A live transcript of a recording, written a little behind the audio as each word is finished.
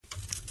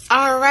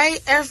All right,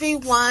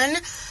 everyone.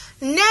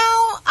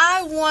 Now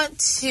I want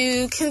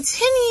to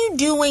continue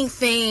doing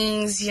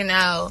things,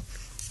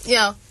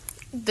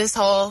 this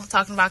whole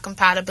talking about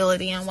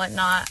compatibility and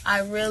whatnot.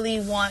 I really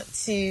want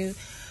to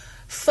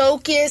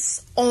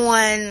focus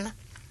on,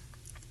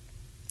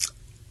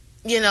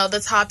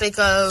 the topic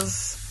of,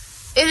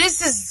 it is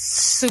just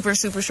super,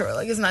 super short.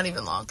 Like, it's not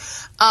even long.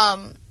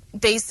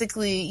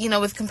 Basically,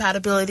 with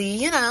compatibility,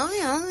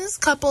 there's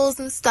couples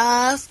and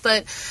stuff,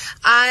 but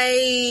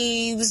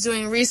I was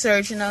doing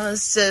research,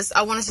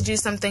 I wanted to do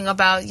something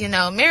about,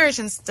 marriage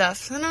and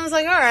stuff, and I was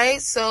like, all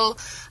right, so,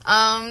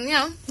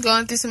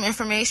 going through some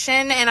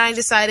information, and I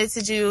decided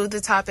to do the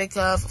topic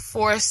of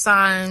 4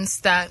 signs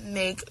that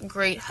make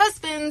great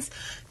husbands,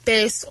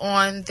 based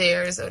on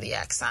their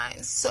zodiac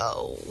signs.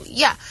 So,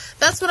 yeah,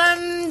 that's what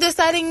I'm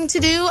deciding to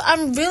do.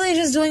 I'm really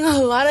just doing a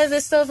lot of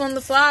this stuff on the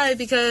fly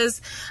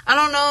because, I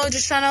don't know,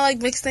 just trying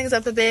to, mix things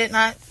up a bit,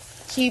 not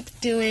keep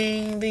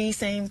doing the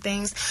same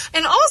things.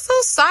 And also,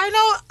 side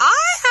note,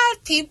 I had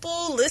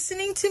people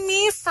listening to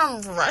me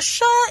from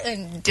Russia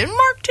and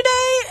Denmark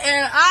today,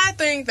 and I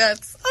think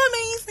that's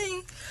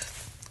amazing.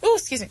 Oh,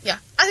 excuse me. Yeah,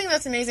 I think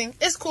that's amazing.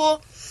 It's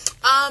cool.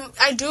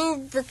 I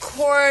do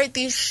record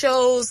these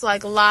shows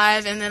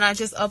live, and then I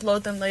just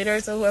upload them later.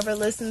 So whoever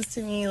listens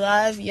to me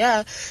live,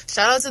 yeah,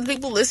 shout out to the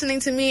people listening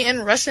to me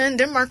in Russia and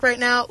Denmark right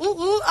now.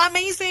 Ooh,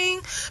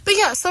 amazing. But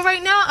yeah, so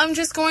right now I'm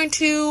just going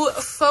to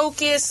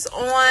focus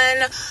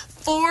on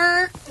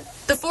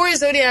the 4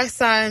 zodiac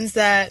signs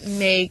that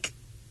make,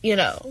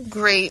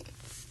 great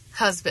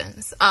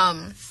husbands.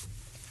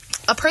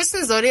 A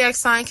person's zodiac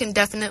sign can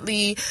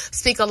definitely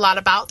speak a lot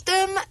about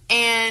them,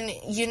 and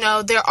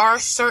there are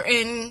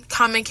certain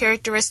common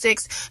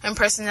characteristics and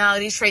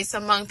personality traits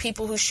among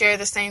people who share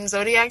the same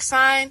zodiac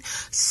sign.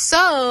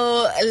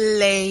 So,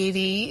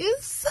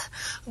 ladies,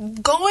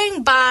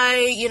 going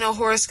by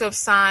horoscope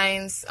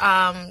signs,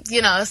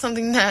 is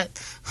something that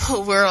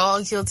we're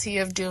all guilty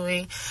of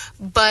doing,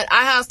 but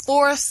I have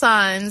 4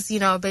 signs,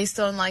 based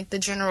on the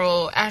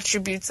general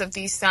attributes of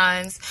these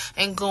signs,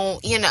 and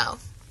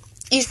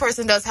each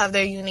person does have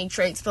their unique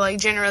traits, but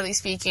generally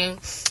speaking,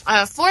 I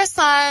have 4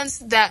 signs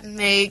that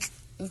make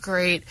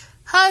great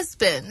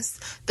husbands.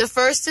 The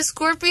first is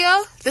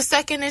Scorpio, the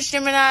second is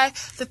Gemini,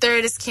 the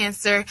third is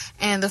Cancer,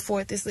 and the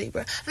fourth is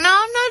Libra.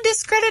 Now, I'm not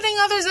discrediting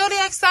other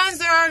zodiac signs.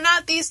 There are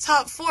not these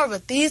top 4,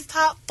 but these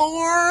top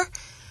 4,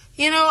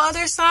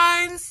 other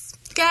signs,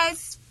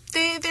 guys,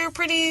 they're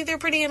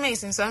pretty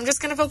amazing. So I'm just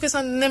going to focus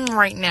on them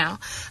right now.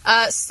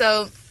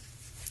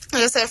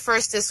 Like I said,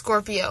 first is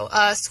Scorpio.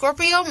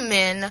 Scorpio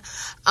men,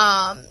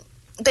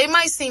 they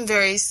might seem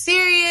very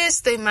serious.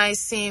 They might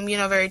seem,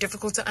 very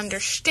difficult to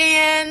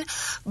understand.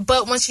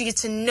 But once you get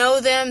to know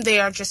them,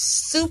 they are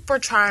just super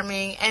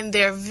charming, and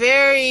they have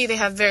very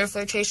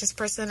flirtatious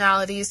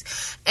personalities,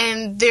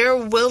 and they're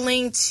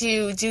willing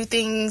to do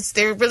things.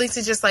 They're willing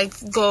to just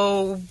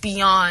go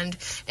beyond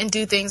and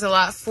do things a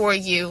lot for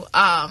you.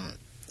 And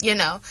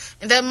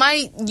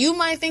you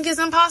might think is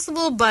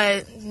impossible,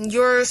 but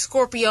your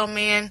Scorpio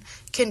man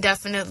can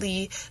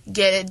definitely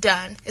get it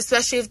done,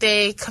 especially if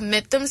they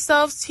commit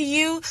themselves to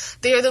you.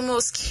 They are the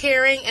most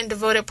caring and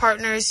devoted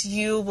partners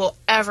you will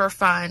ever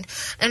find.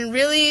 And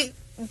really,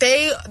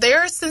 they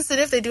are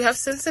sensitive. They do have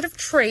sensitive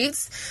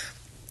traits.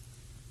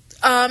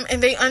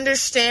 And they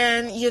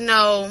understand,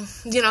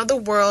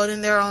 the world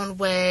in their own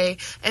way.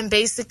 And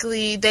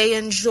basically, they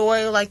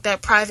enjoy,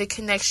 that private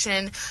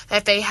connection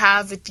that they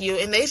have with you.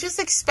 And they just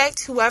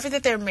expect whoever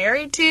that they're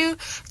married to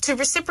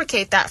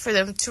reciprocate that for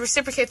them. To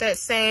reciprocate that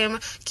same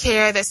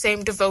care, that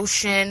same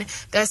devotion,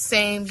 that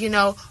same,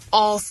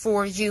 all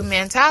for you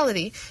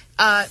mentality.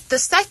 The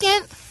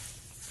second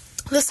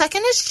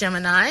is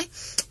Gemini.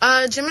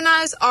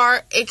 Geminis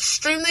are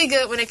extremely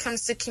good when it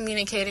comes to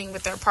communicating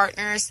with their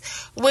partners,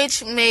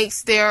 which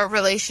makes their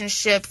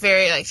relationship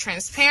very,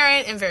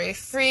 transparent and very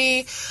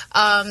free.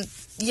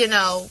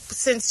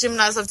 Since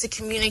Geminis love to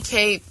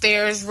communicate,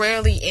 there's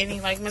rarely any,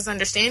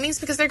 misunderstandings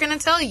because they're going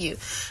to tell you.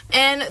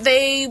 And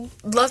they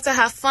love to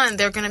have fun.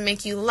 They're going to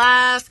make you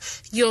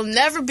laugh. You'll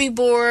never be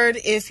bored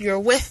if you're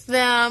with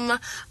them.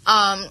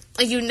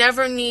 You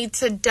never need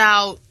to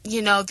doubt,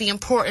 the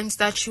importance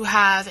that you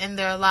have in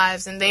their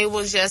lives. And they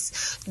will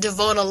just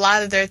devote a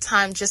lot of their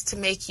time just to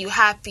make you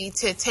happy,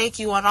 to take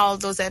you on all of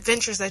those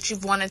adventures that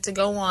you've wanted to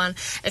go on,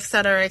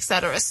 etc.,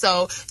 etc.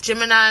 So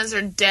Geminis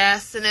are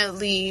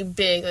definitely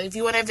big. If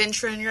you want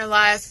adventure in your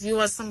life, if you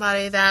want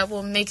somebody that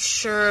will make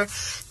sure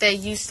that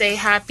you stay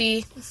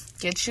happy,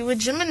 get you a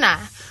Gemini.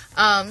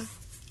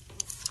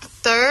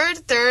 Third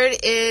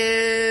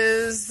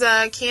is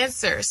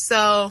Cancer.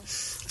 So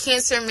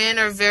Cancer men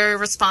are very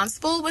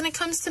responsible when it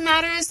comes to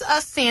matters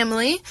of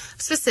family,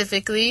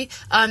 specifically.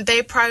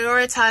 They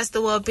prioritize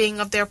the well-being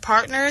of their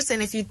partners,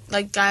 and if you,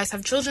 guys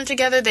have children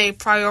together, they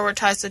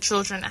prioritize the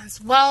children as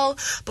well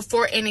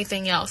before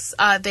anything else.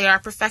 They are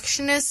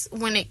perfectionists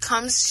when it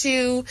comes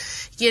to,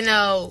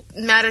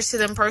 matters to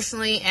them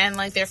personally and,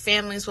 their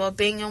family's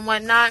well-being and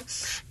whatnot,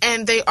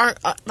 and they aren't,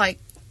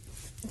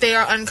 they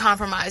are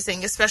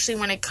uncompromising, especially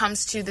when it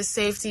comes to the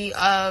safety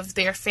of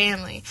their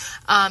family,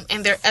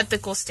 and their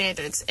ethical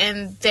standards.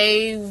 And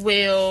they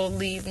will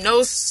leave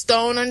no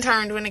stone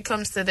unturned when it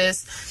comes to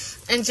this.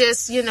 And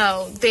just,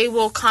 they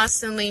will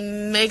constantly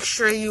make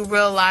sure you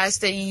realize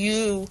that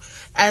you,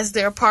 as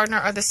their partner,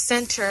 are the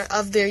center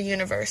of their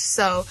universe.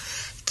 So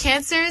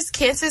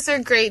Cancers are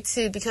great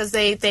too, because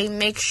they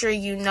make sure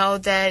you know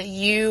that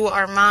you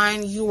are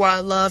mine, you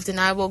are loved, and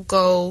I will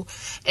go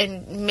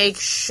and make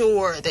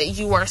sure that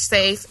you are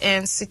safe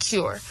and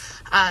secure.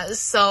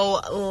 So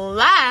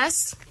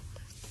last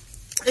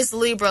is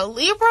Libra.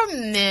 Libra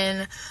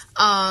men,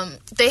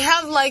 they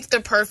have like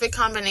the perfect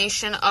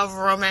combination of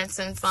romance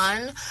and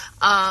fun.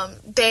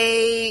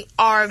 They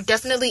are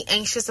definitely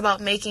anxious about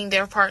making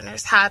their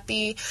partners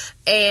happy,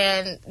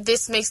 and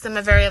this makes them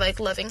a very like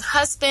loving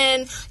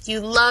husband.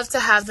 You love to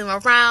have them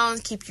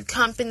around, keep you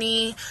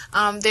company.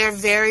 They're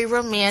very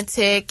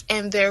romantic,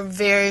 and they're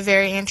very,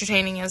 very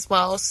entertaining as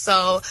well.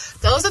 So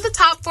those are the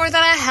top 4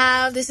 that I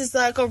have. This is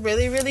like a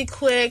really, really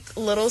quick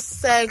little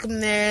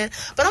segment,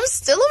 but I'm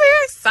still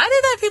very excited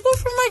that people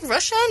from like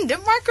Russia and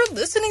Denmark are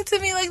listening to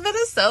me. Like, that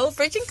is so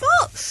freaking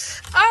cool.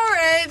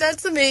 Alright,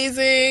 that's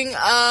amazing.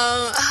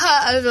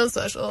 I feel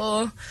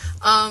special.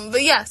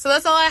 But yeah, so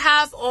that's all I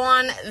have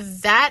on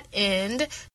that end.